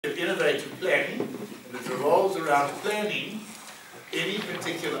Innovative planning, and it revolves around planning any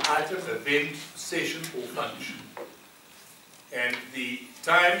particular item, event, session, or function. And the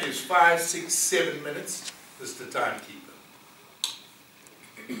time is 5, 6, 7 minutes, Mr. Timekeeper.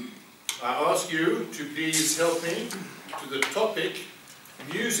 I ask you to please help me to the topic,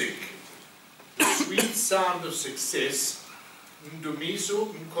 music, the sweet sound of success,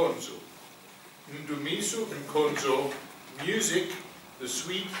 Ndumiso Nkonzo. Ndumiso Nkonzo, music, the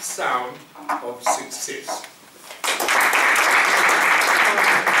sweet sound of success.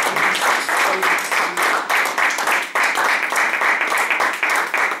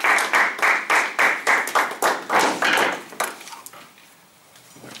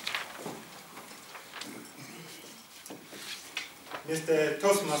 Mr.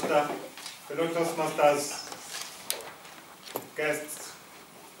 Toastmaster, fellow Toastmasters, guests,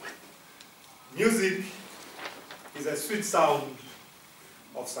 music is a sweet sound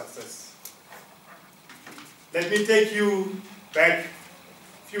of success. Let me take you back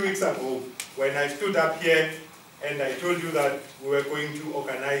a few weeks ago when I stood up here and I told you that we were going to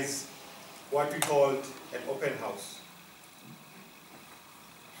organize what we called an open house.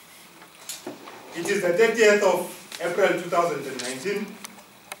 It is the 30th of April 2019.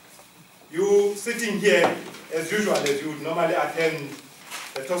 You sitting here as usual, as you would normally attend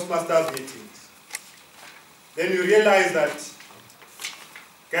the Toastmasters meetings. Then you realize that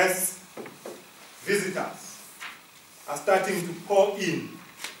guests, visitors are starting to pour in.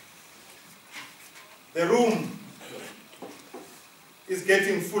 The room is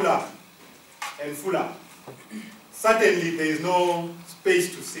getting fuller and fuller. Suddenly there is no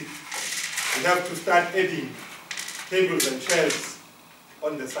space to sit. You have to start adding tables and chairs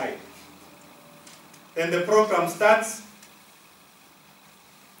on the side. Then the program starts.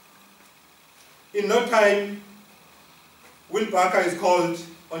 In no time, Will Barker is called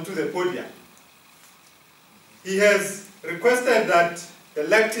onto the podium. He has requested that the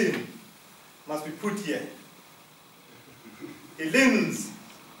lectern must be put here. He leans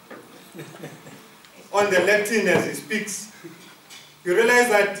on the lectern as he speaks. You realize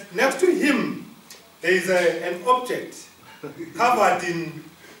that next to him there is an object covered in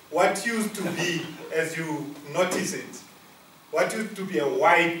what used to be, as you notice it, what used to be a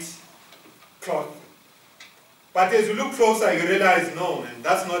white cloth. But as you look closer, you realize, no, man,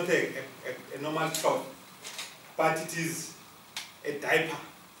 that's not a normal cloth, but it is a diaper.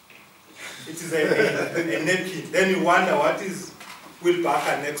 It is a napkin. Then you wonder, what is Will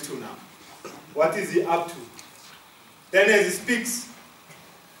Barker next to now? What is he up to? Then as he speaks,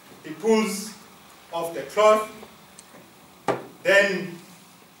 he pulls off the cloth. Then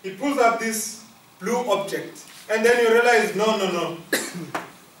he pulls up this blue object. And then you realize, no.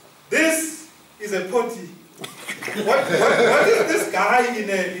 This is a potty. What is this guy in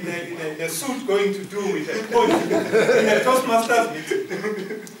a suit going to do with a potty in a Toastmasters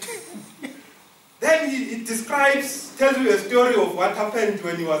meeting? Then he tells you a story of what happened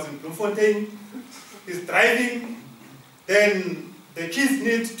when he was in Bloemfontein. He's driving, then the kids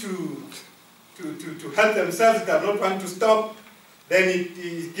need to help themselves, they are not want to stop. Then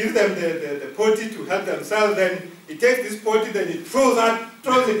he gives them the potty to help themselves. Then he takes this potty, then he throws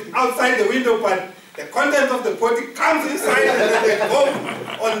it outside the window, but the content of the potty comes inside, and then they go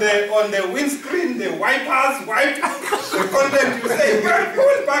on the windscreen, the wipers wipe the content. You say,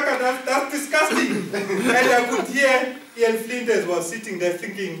 well, Barker, that's disgusting. And I could hear Ian Flinders was sitting there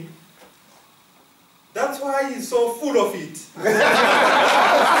thinking, that's why he's so full of it.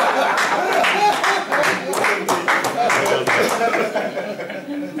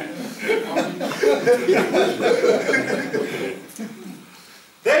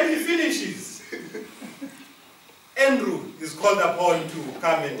 Then he finishes. Andrew is called upon to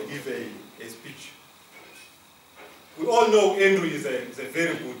come and give a speech. We all know Andrew is a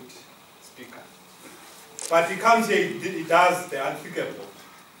very good speaker. But he comes here, he does the unthinkable.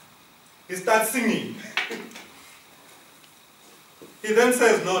 He starts singing. He then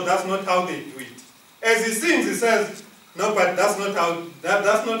says, no, that's not how they do it. As he sings, he says, no, but that's not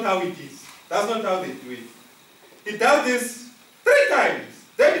how it is. That's not how they do it. He does this 3 times.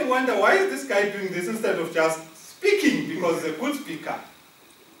 Then you wonder, why is this guy doing this instead of just speaking, because he's a good speaker?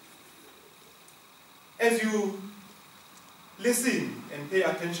 As you listen and pay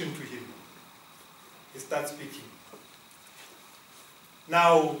attention to him, he starts speaking.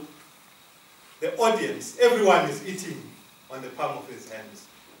 Now, the audience, everyone is eating on the palm of his hands.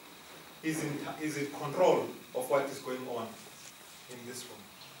 He's in control of what is going on in this room.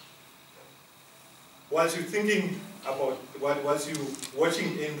 Whilst you're thinking about, whilst you're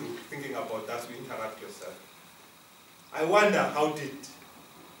watching Andrew thinking about that, you interrupt yourself. I wonder, how did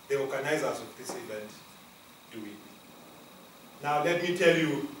organizers of this event doing? Now let me tell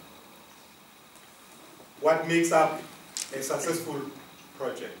you what makes up a successful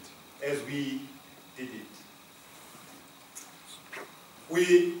project as we did it.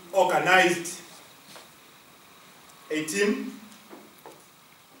 We organized a team.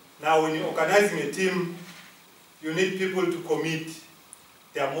 Now when you're organizing a team, you need people to commit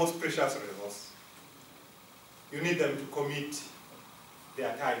their most precious resource. You need them to commit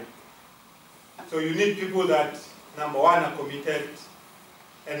their time. So you need people that, number one, are committed,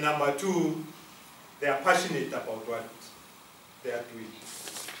 and number two, they are passionate about what they are doing.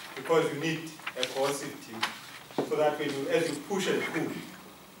 Because you need a cohesive team, so that when you, as you push and pull,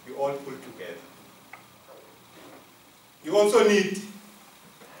 you all pull together. You also need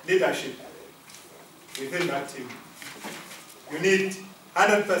leadership within that team. You need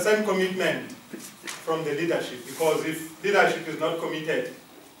 100% commitment from the leadership, because if leadership is not committed,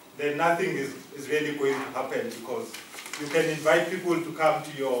 then nothing is really going to happen, because you can invite people to come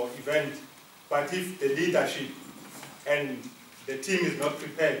to your event, but if the leadership and the team is not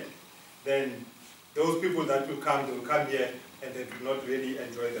prepared, then those people that will come, they will come here and they do not really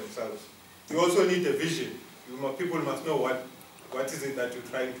enjoy themselves. You also need a vision. People must know what is it that you're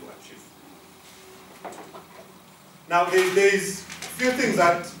trying to achieve. Now, there is a few things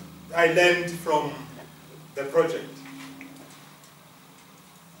that I learned from the project.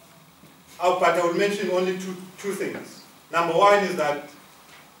 But I will mention only two things. Number one is that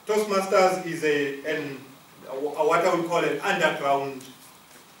Toastmasters is what I would call an underground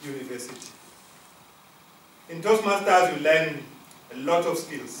university. In Toastmasters, you learn a lot of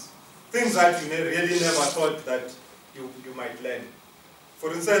skills, things that you really never thought that you might learn.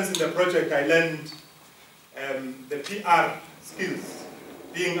 For instance, in the project, I learned the PR skills,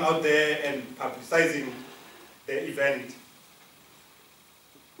 being out there and publicizing the event.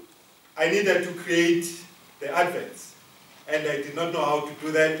 I needed to create the adverts, and I did not know how to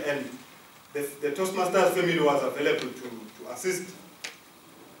do that, and the Toastmasters family was available to assist.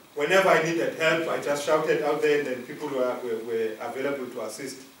 Whenever I needed help, I just shouted out there, and then people were available to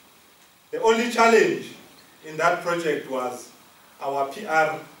assist. The only challenge in that project was our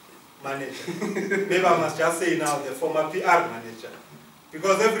PR manager. Maybe I must just say now, the former PR manager.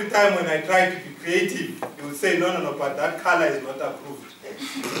 Because every time when I try to be creative, he would say, no, but that color is not approved.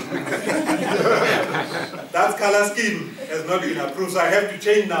 That color scheme has not been approved, so I have to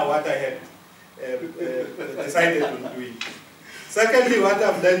change now what I had decided on doing. Secondly, what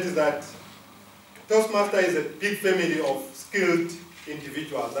I've learned is that Toastmaster is a big family of skilled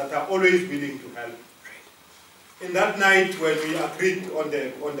individuals that are always willing to help. In that night when we agreed on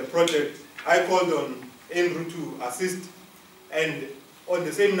the project, I called on Andrew to assist, and on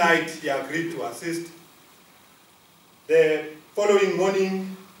the same night he agreed to assist. The following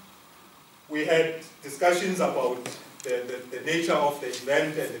morning we had discussions about the nature of the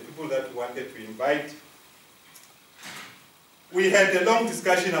event and the people that we wanted to invite. We had a long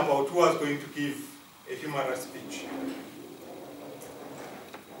discussion about who was going to give a humorous speech.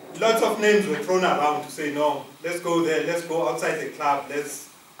 Lots of names were thrown around to say, no, let's go there, let's go outside the club, let's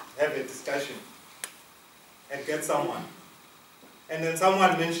have a discussion and get someone. And then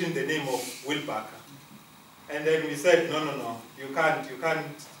someone mentioned the name of Will Barker. And then we said, no, you can't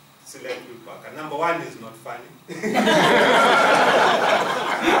select Will Barker. Number one, he's not funny.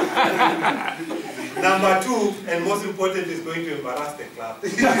 Number two, and most important, is going to embarrass the club.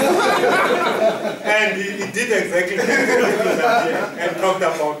 And he did exactly that and talked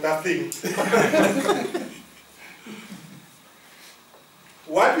about that thing.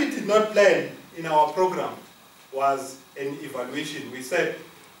 What we did not plan in our program was an evaluation. We said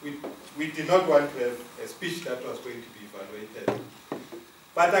we did not want to have a speech that was going to be evaluated.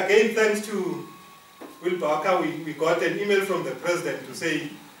 But again, thanks to Will Barker, we got an email from the president to say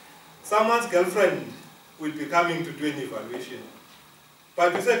someone's girlfriend will be coming to do an evaluation.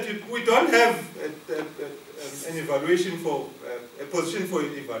 But we said we don't have an evaluation for a position for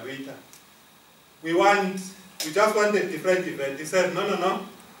an evaluator. We just want a different event. He said, no.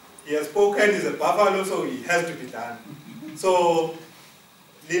 He has spoken, he's a buffalo, so it has to be done. So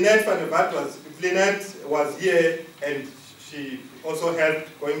Lynette van der Vat was here, and she also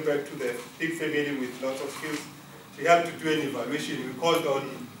helped, going back to the big family with lots of skills. She helped to do an evaluation. We called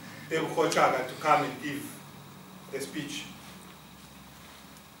on Tem Khochaga to come and give the speech.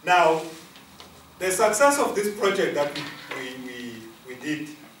 Now, the success of this project that we did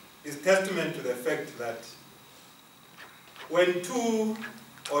is testament to the fact that when two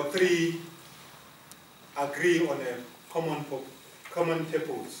or three agree on a common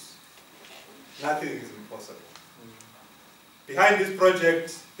purpose, nothing is impossible. Behind this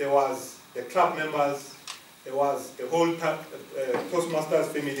project, there was the club members, there was the whole Toastmasters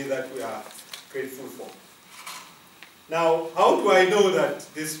family that we are grateful for. Now, how do I know that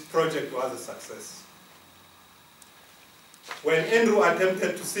this project was a success? When Andrew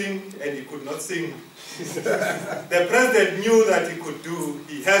attempted to sing and he could not sing, the president knew that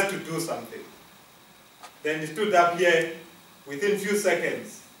he had to do something. Then he stood up here, within few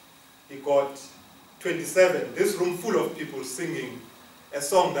seconds, he got 27, this room full of people singing a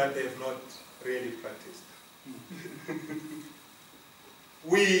song that they have not really practiced.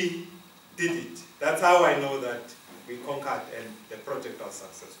 We did it. That's how I know that we conquered and the project was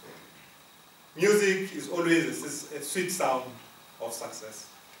successful. Music is always a sweet sound of success.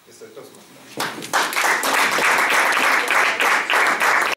 Mr. Toastmaster.